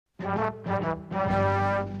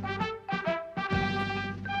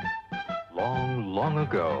Long, long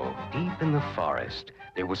ago, deep in the forest,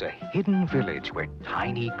 there was a hidden village where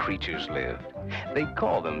tiny creatures lived. They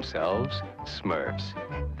called themselves Smurfs.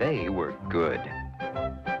 They were good.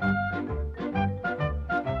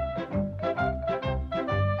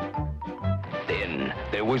 Then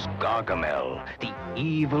there was Gargamel, the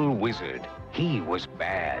evil wizard. He was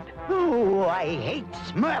bad. Oh, I hate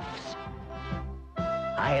Smurfs.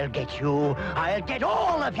 I'll get you. I'll get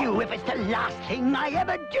all of you if it's the last thing I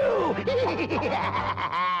ever do.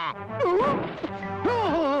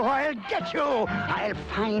 Oh, I'll get you. I'll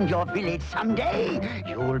find your village someday.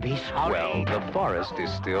 You'll be sorry. Well, the forest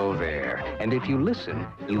is still there, and if you listen,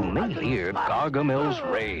 you may hear Gargamel's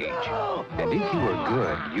rage. And if you are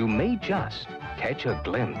good, you may just catch a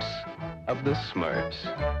glimpse of the Smurfs.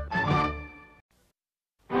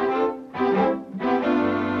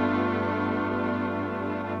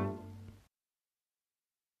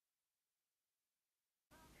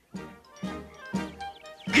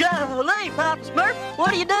 Golly, Papa Smurf,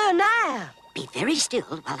 what are you doing now? Be very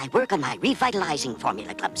still while I work on my revitalizing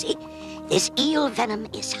formula, Clumsy. This eel venom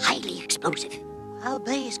is highly explosive. I'll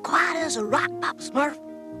be as quiet as a rock, Papa Smurf.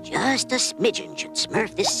 Just a smidgen should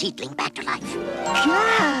smurf this seedling back to life.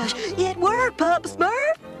 Gosh, it worked, Papa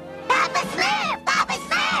Smurf. Papa Smurf! Papa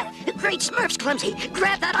Smurf! Great Smurfs, Clumsy.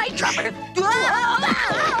 Grab that eyedropper.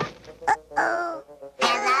 Uh-oh.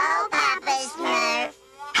 Hello, Papa Smurf.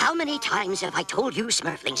 How many times have I told you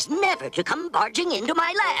Smurflings never to come barging into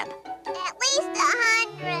my lab? At least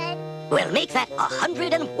 100. Well, make that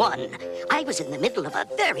 101. I was in the middle of a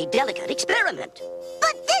very delicate experiment.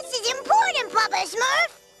 But this is important, Papa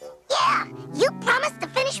Smurf. Yeah, you promised to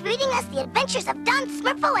finish reading us the adventures of Don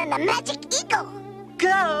Smurfo and the Magic Eagle.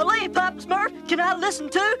 Golly, Papa Smurf, can I listen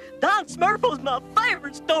to? Don Smurfo's my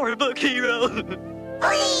favorite storybook hero.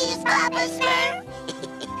 Please, Papa Smurf.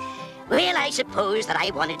 Well, I suppose that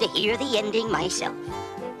I wanted to hear the ending myself.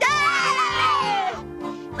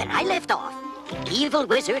 When I left off, the evil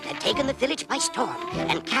wizard had taken the village by storm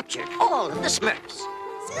and captured all of the Smurfs.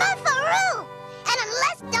 Smurfaroo! And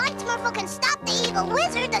unless Don Smurfo can stop the evil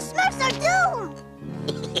wizard, the Smurfs are doomed.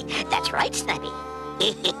 That's right, Snappy.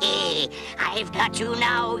 I've got you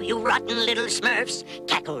now, you rotten little Smurfs,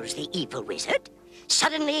 cackles the evil wizard.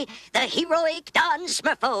 Suddenly, the heroic Don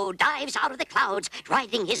Smurfo dives out of the clouds,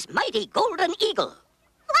 riding his mighty golden eagle.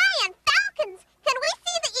 Flying falcons! Can we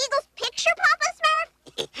see the eagle's picture, Papa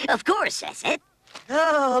Smurf? Of course, that's it.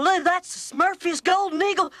 Oh, that's the Smurfiest golden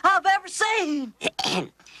eagle I've ever seen.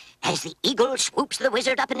 As the eagle swoops the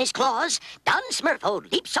wizard up in his claws, Don Smurfo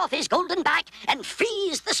leaps off his golden back and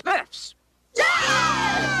frees the Smurfs.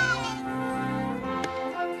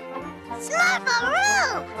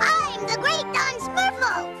 Smurfaroo! I'm the great Don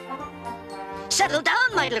Smurfo! Settle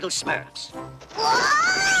down, my little Smurfs.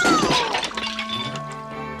 Whoa!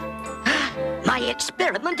 My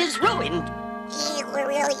experiment is ruined. We're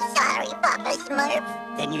really sorry, Papa Smurf.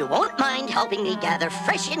 Then you won't mind helping me gather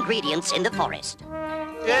fresh ingredients in the forest.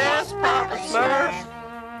 Yes, Papa Smurf.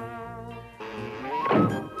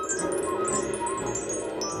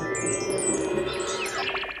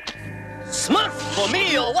 Smurf for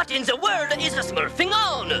me, or what in the world is the smurfing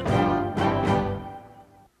on?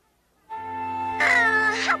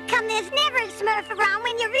 Oh, how come there's never a Smurf around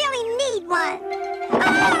when you really need one?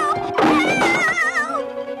 Oh! Oh!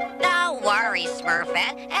 Don't worry,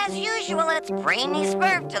 Smurfette. As usual, it's Brainy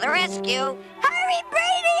Smurf to the rescue. Hurry,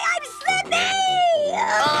 Brady! I'm slipping!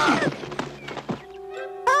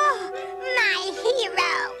 Oh, my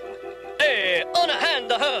hero! Hey, on a hand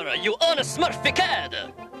to her, you on a Smurfy cad.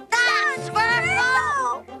 Don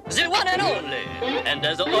Smurfo! The one and only. And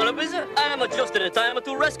as always, I am just in time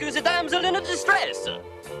to rescue the damsel in distress.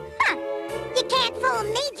 Huh. You can't fool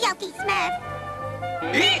me, Jokey Smurf.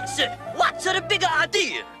 It's what's the big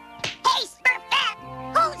idea? Hey, Smurfette!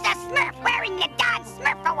 Who's the Smurf wearing the Don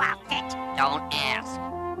Smurfo outfit? Don't ask.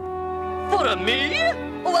 For me?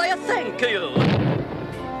 Why, thank you.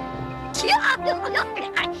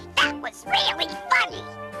 That was really funny.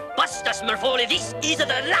 Basta Smurfoli, this is the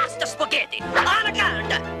last spaghetti. On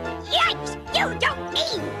guard! Yikes! You don't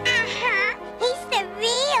mean... Uh-huh. He's the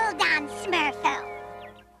real Don Smurfo.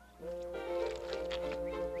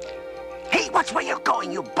 Hey, watch where you're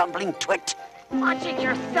going, you bumbling twit. Watch it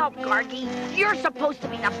yourself, Gargy. You're supposed to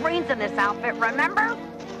be the brains in this outfit, remember?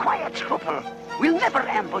 Quiet, Scooper. We'll never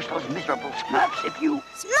ambush those miserable Smurfs if you...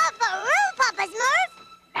 Smurfaroo, Papa Smurf!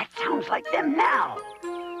 That sounds like them now.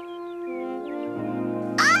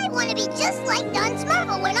 I want to be just like Don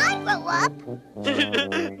Smurfo when I grow up.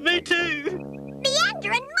 Me too.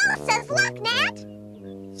 Leander and Mo says, look, Nat.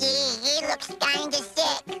 Gee, he looks kinda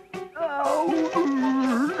sick.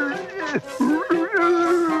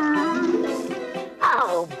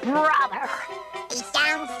 Oh, brother. He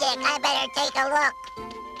sounds sick. I better take a look.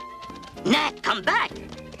 Nat, come back.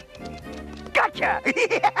 Gotcha!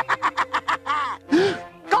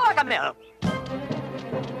 Gargamel!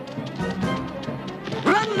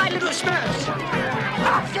 Run, my little Smurfs.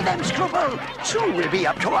 After them, Scruple. Soon we'll be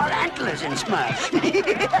up to our antlers in Smurfs.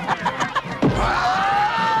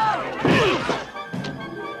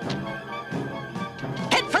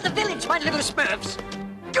 Head for the village, my little Smurfs.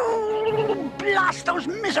 Ooh, blast those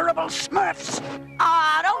miserable Smurfs!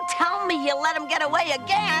 Aw, don't tell me you let him get away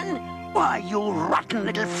again. Why, you rotten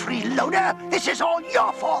little freeloader! This is all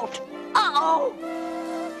your fault! Uh-oh.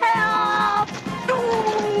 Help!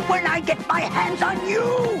 Ooh, when I get my hands on you!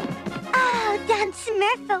 Oh, Don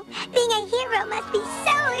Smurfo. Being a hero must be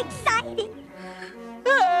so exciting.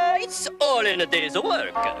 It's all in a day's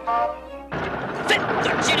work.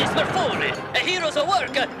 Fettuccine Smurfoli, a hero's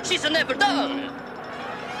work she's never done.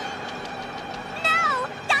 No!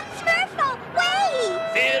 Don Smurfo, wait!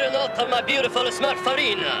 Fear not, my beautiful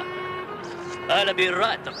Smurfarina. I'll be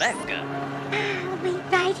right back. I'll be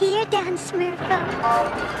right here, Don Smurfo. Look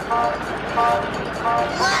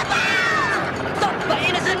out! Stoppa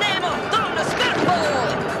in the name of Don Smurfo!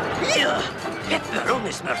 Yeah,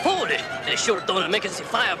 pepperoni Smurfoli. They sure don't make us see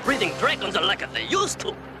fire-breathing dragons like they used to.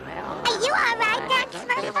 Are you all right, Don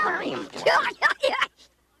Smurfo?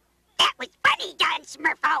 That was funny, Don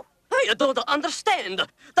Smurfo. I don't understand.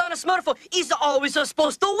 Don Smurfo is always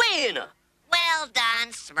supposed to win. Well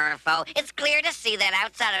done, Smurfo. It's clear to see that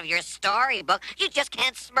outside of your storybook, you just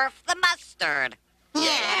can't smurf the mustard.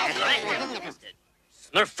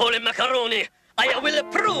 Smurfoli macaroni, I will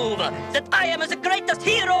prove that I am the greatest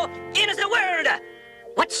hero in the world.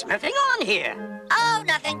 What's smurfing on here? Oh,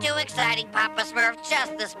 nothing too exciting, Papa Smurf.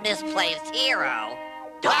 Just this misplaced hero.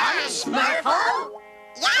 Don Smurfo?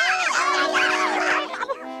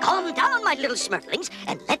 Calm down, my little Smurflings,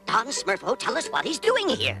 and let Don Smurfo tell us what he's doing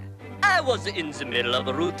here. I was in the middle of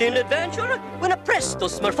a routine adventure when presto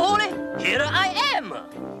Smurfoli, here I am.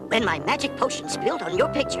 When my magic potion spilled on your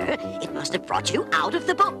picture, it must have brought you out of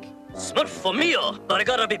the book. Smurfo mio, but I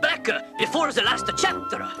gotta be back before the last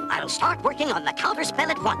chapter. I'll start working on the counterspell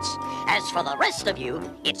at once. As for the rest of you,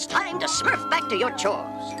 it's time to smurf back to your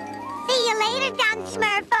chores. See you later, Don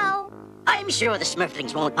Smurfo. I'm sure the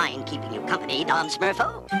Smurflings won't mind keeping you company, Don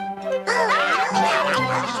Smurfo.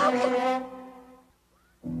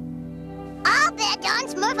 I'll bet Don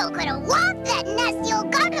Smurfo could have whopped that nasty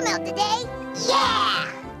old Gargamel today. Yeah!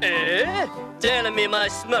 Eh? Tell me, my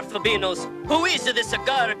Smurfabinos, who is this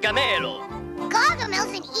Gargamelo?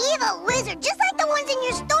 Gargamel's an evil wizard, just like the ones in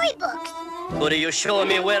your storybooks. Could you show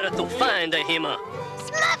me where to find him?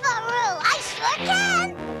 Smurfaroo, I sure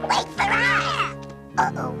can. Wait for us.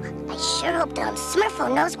 Uh-oh, I sure hope Don Smurfo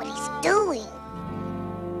knows what he's doing.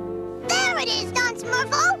 There it is, Don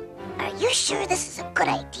Smurfo. Are you sure this is a good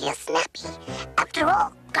idea, Snappy? After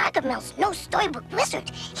all, Gargamel's no storybook wizard.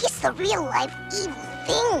 He's the real-life evil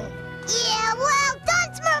thing. Yeah, well, Don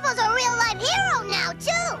Smurfo's a real-life hero now,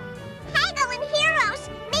 too. Haggling heroes.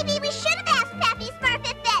 Maybe we should have asked Pappy Smurf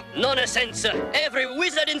if that... Nonsense! Every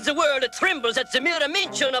wizard in the world trembles at the mere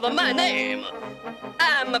mention of my name.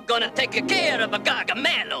 I'm gonna take care of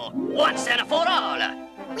Gargamelo once and for all.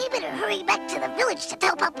 We better hurry back to the village to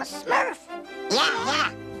tell Papa Smurf. Yeah.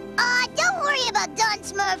 Don't worry about Don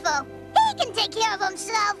Smurfo. He can take care of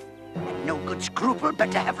himself. No good scruple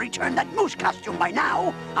but to have returned that moose costume by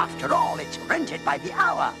now. After all, it's rented by the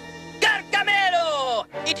hour. Gargamelo!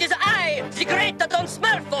 It is I, the great Don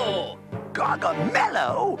Smurfo!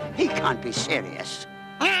 Gargamelo? He can't be serious.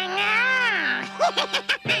 I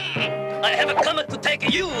have come to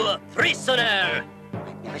take you prisoner.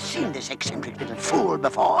 I've never seen this eccentric little fool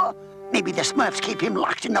before. Maybe the Smurfs keep him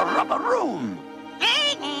locked in a rubber room.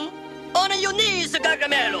 On your knees,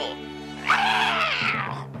 Gargamelo!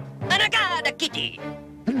 Anagada, kitty!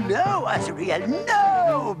 No, Azrael,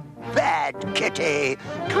 no! Bad kitty!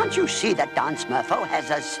 Can't you see that Don Smurfo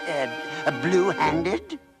has us,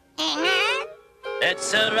 blue-handed?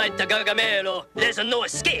 That's right, Gargamelo. There's no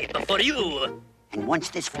escape for you. And once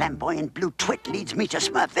this flamboyant blue twit leads me to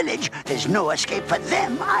Smurf Village, there's no escape for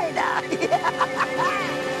them either. We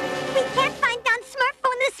can't find Don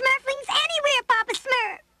Smurfo and the Smurflings anywhere, Papa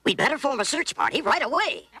Smurf. We'd better form a search party right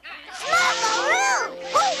away. Smurfaroo!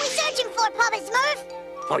 Who are we searching for, Papa Smurf?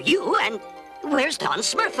 For you and... where's Don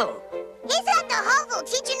Smurfo? He's at the hovel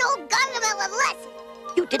teaching old Gargamel a lesson.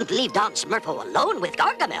 You didn't leave Don Smurfo alone with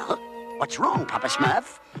Gargamel. What's wrong, Papa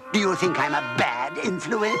Smurf? Do you think I'm a bad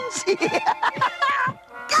influence?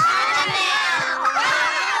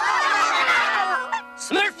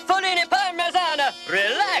 Smurfolini Parmesan,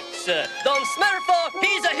 relax! Smurfs! Don Smurfo,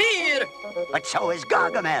 he's here! But so is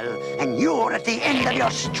Gargamel, and you're at the end of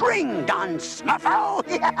your string, Don Smurfo.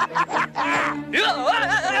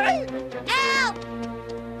 Help!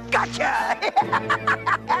 Gotcha!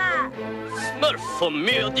 Smurfo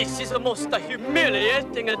mio, this is the most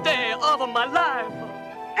humiliating day of my life.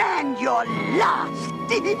 And you're lost.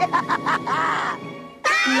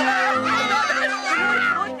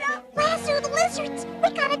 Lasso the lizards! We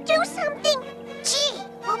gotta do something! Gee,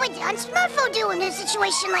 what would Don Smurfo do in a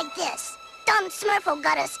situation like this? Don Smurfo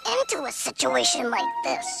got us into a situation like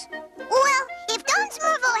this. Well, if Don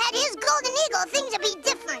Smurfo had his golden eagle, things would be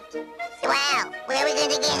different. Well, where are we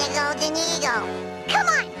gonna get a golden eagle? Come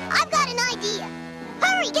on, I've got an idea.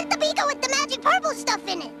 Hurry, get the beaker with the magic purple stuff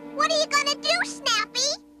in it. What are you gonna do, Snappy?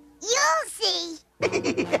 You'll see.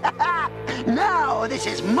 Now, this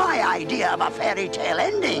is my idea of a fairy tale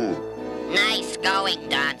ending. Nice going,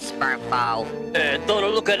 Don Smurfo.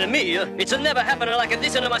 Don't look at me. It's never happened like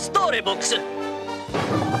this in my storybooks.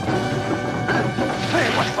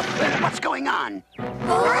 What's going on?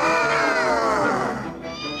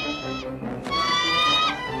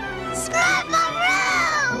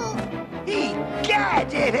 Smurfaroo!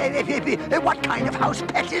 Egad! What kind of house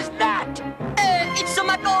pet is that? It's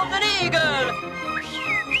my golden eagle!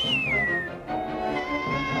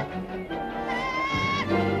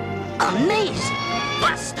 Amazing!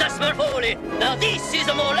 Basta, Smurfoli! Now this is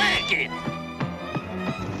more like it!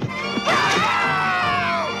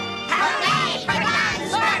 Hooray for Don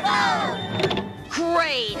Smurfo!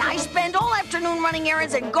 Great! I spend all afternoon running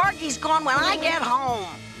errands and Gargy's gone when I get home.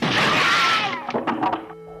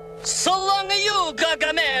 So long you,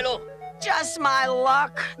 Gargamel! Just my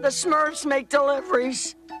luck. The Smurfs make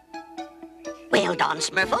deliveries. Well, Don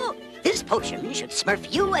Smurfo, this potion should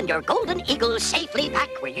smurf you and your golden eagle safely back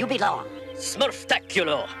where you belong.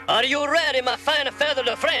 Smurftacular! Are you ready, my fine feathered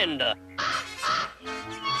friend?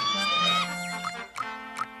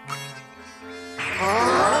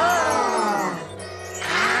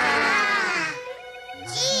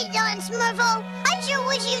 Gee, Don Smurfo, I sure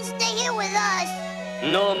wish you'd stay here with us.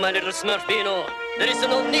 No, my little Smurfino. There is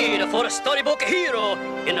no need for a storybook hero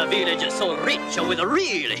in a village so rich with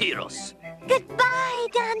real heroes. Goodbye,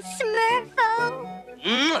 Don Smurfo.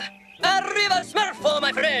 Arriva Smurfo,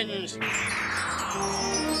 my friends!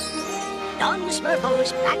 Don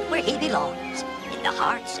Smurfo's back where he belongs, in the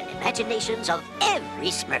hearts and imaginations of every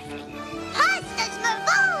Smurfling. Pasta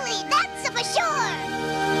Smurfoli, that's for sure.